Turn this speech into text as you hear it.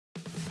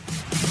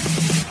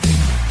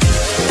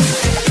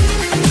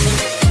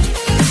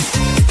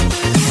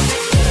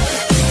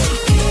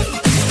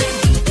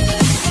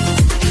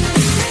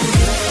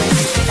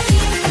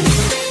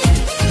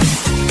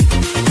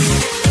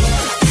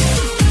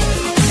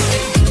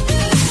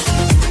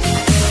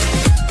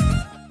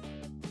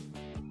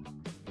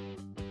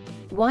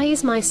Why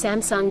is my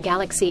Samsung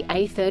Galaxy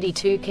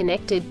A32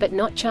 connected but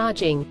not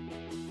charging?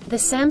 The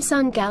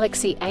Samsung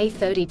Galaxy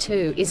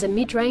A32 is a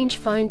mid-range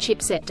phone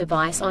chipset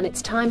device on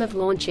its time of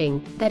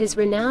launching, that is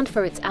renowned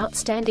for its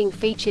outstanding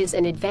features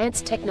and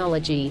advanced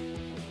technology.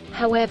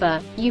 However,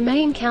 you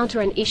may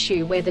encounter an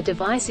issue where the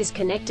device is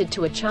connected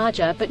to a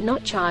charger but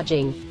not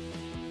charging.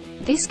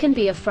 This can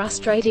be a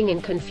frustrating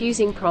and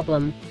confusing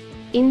problem.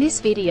 In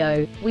this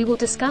video, we will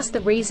discuss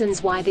the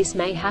reasons why this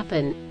may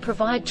happen,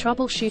 provide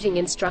troubleshooting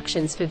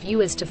instructions for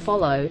viewers to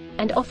follow,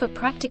 and offer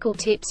practical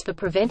tips for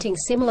preventing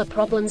similar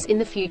problems in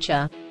the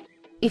future.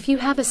 If you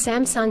have a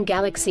Samsung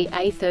Galaxy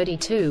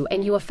A32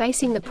 and you are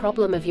facing the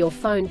problem of your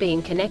phone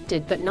being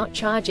connected but not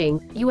charging,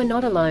 you are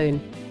not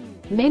alone.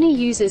 Many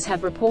users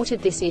have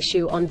reported this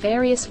issue on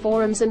various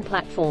forums and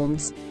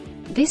platforms.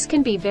 This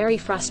can be very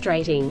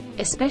frustrating,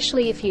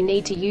 especially if you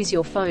need to use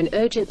your phone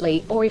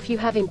urgently or if you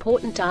have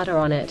important data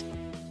on it.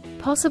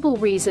 Possible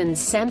reasons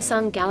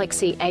Samsung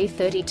Galaxy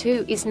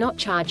A32 is not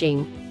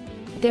charging.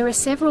 There are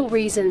several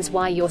reasons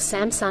why your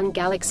Samsung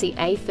Galaxy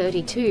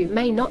A32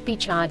 may not be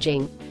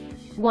charging.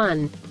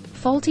 1.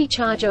 Faulty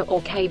charger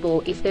or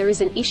cable. If there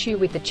is an issue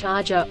with the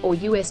charger or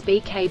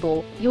USB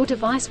cable, your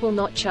device will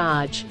not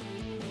charge.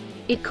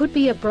 It could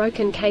be a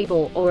broken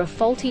cable or a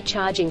faulty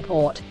charging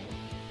port.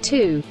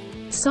 2.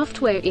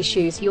 Software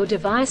issues. Your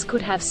device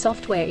could have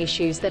software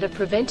issues that are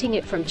preventing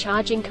it from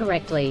charging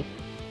correctly.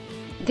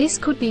 This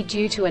could be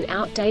due to an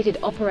outdated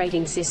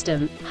operating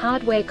system,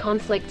 hardware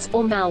conflicts,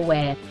 or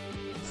malware.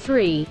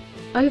 3.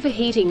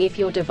 Overheating. If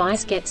your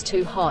device gets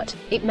too hot,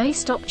 it may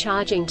stop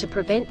charging to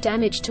prevent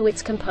damage to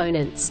its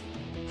components.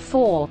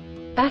 4.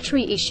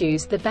 Battery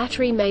issues. The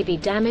battery may be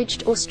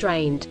damaged or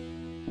strained.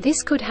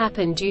 This could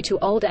happen due to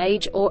old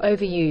age or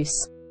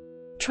overuse.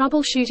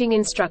 Troubleshooting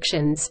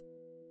instructions.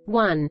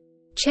 1.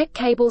 Check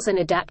cables and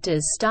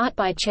adapters. Start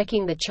by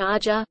checking the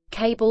charger,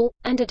 cable,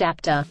 and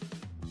adapter.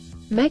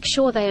 Make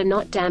sure they are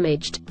not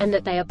damaged, and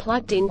that they are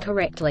plugged in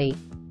correctly.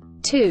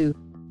 2.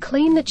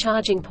 Clean the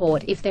charging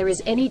port. If there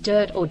is any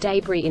dirt or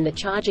debris in the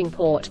charging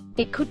port,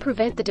 it could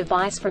prevent the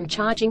device from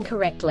charging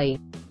correctly.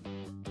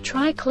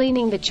 Try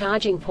cleaning the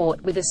charging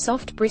port with a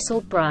soft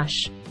bristled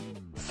brush.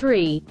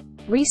 3.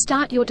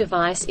 Restart your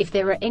device. If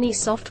there are any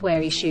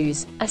software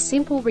issues, a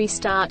simple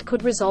restart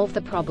could resolve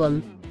the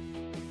problem.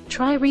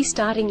 Try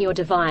restarting your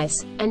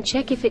device, and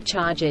check if it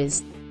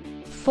charges.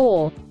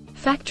 4.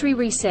 Factory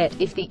reset.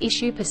 If the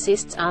issue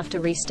persists after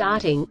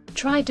restarting,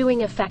 try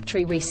doing a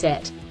factory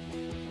reset.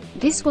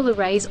 This will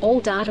erase all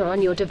data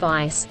on your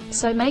device,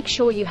 so make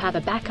sure you have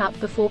a backup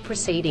before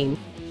proceeding.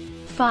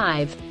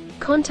 5.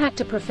 Contact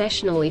a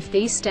professional. If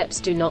these steps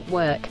do not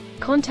work,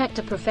 contact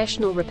a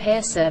professional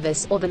repair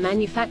service or the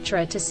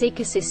manufacturer to seek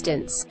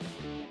assistance.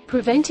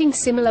 Preventing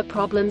similar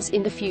problems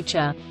in the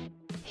future.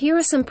 Here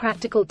are some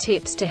practical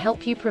tips to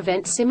help you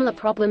prevent similar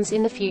problems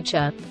in the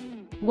future.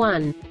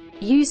 1.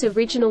 Use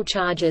original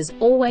chargers.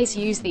 Always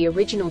use the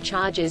original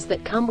chargers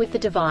that come with the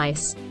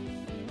device.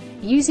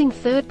 Using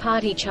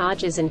third-party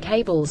chargers and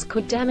cables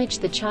could damage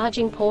the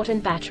charging port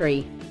and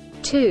battery.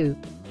 2.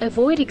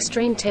 Avoid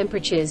extreme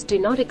temperatures. Do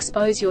not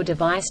expose your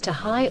device to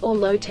high or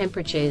low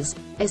temperatures,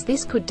 as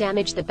this could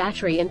damage the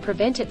battery and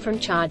prevent it from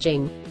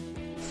charging.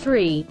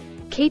 3.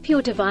 Keep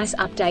your device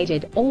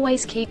updated.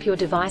 Always keep your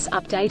device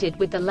updated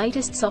with the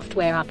latest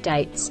software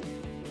updates.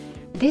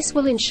 This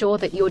will ensure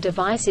that your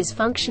device is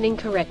functioning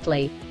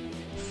correctly.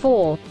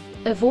 4.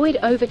 Avoid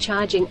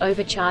overcharging.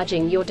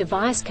 Overcharging your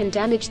device can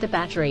damage the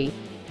battery.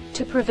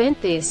 To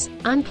prevent this,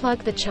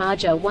 unplug the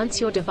charger once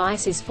your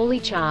device is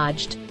fully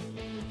charged.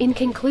 In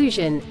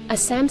conclusion, a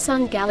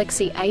Samsung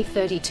Galaxy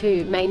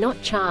A32 may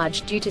not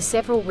charge due to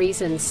several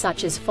reasons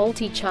such as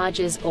faulty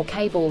chargers or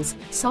cables,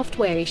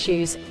 software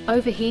issues,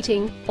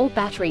 overheating, or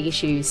battery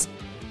issues.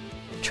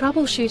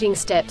 Troubleshooting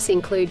steps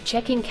include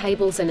checking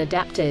cables and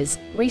adapters,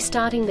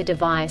 restarting the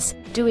device,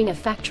 doing a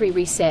factory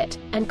reset,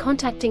 and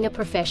contacting a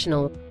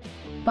professional.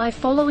 By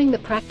following the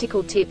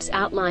practical tips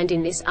outlined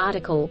in this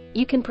article,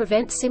 you can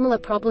prevent similar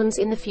problems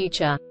in the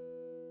future.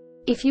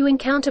 If you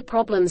encounter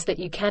problems that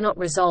you cannot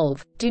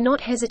resolve, do not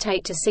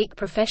hesitate to seek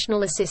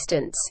professional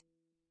assistance.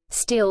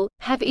 Still,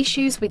 have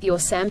issues with your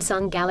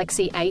Samsung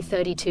Galaxy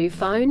A32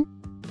 phone?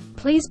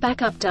 Please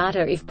back up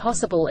data if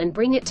possible and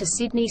bring it to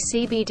Sydney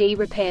CBD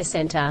Repair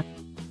Centre.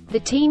 The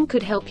team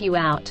could help you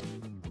out.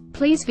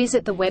 Please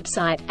visit the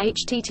website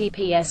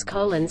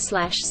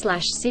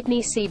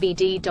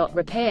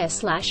https://sydneycbd.repair/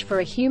 for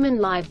a human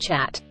live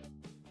chat.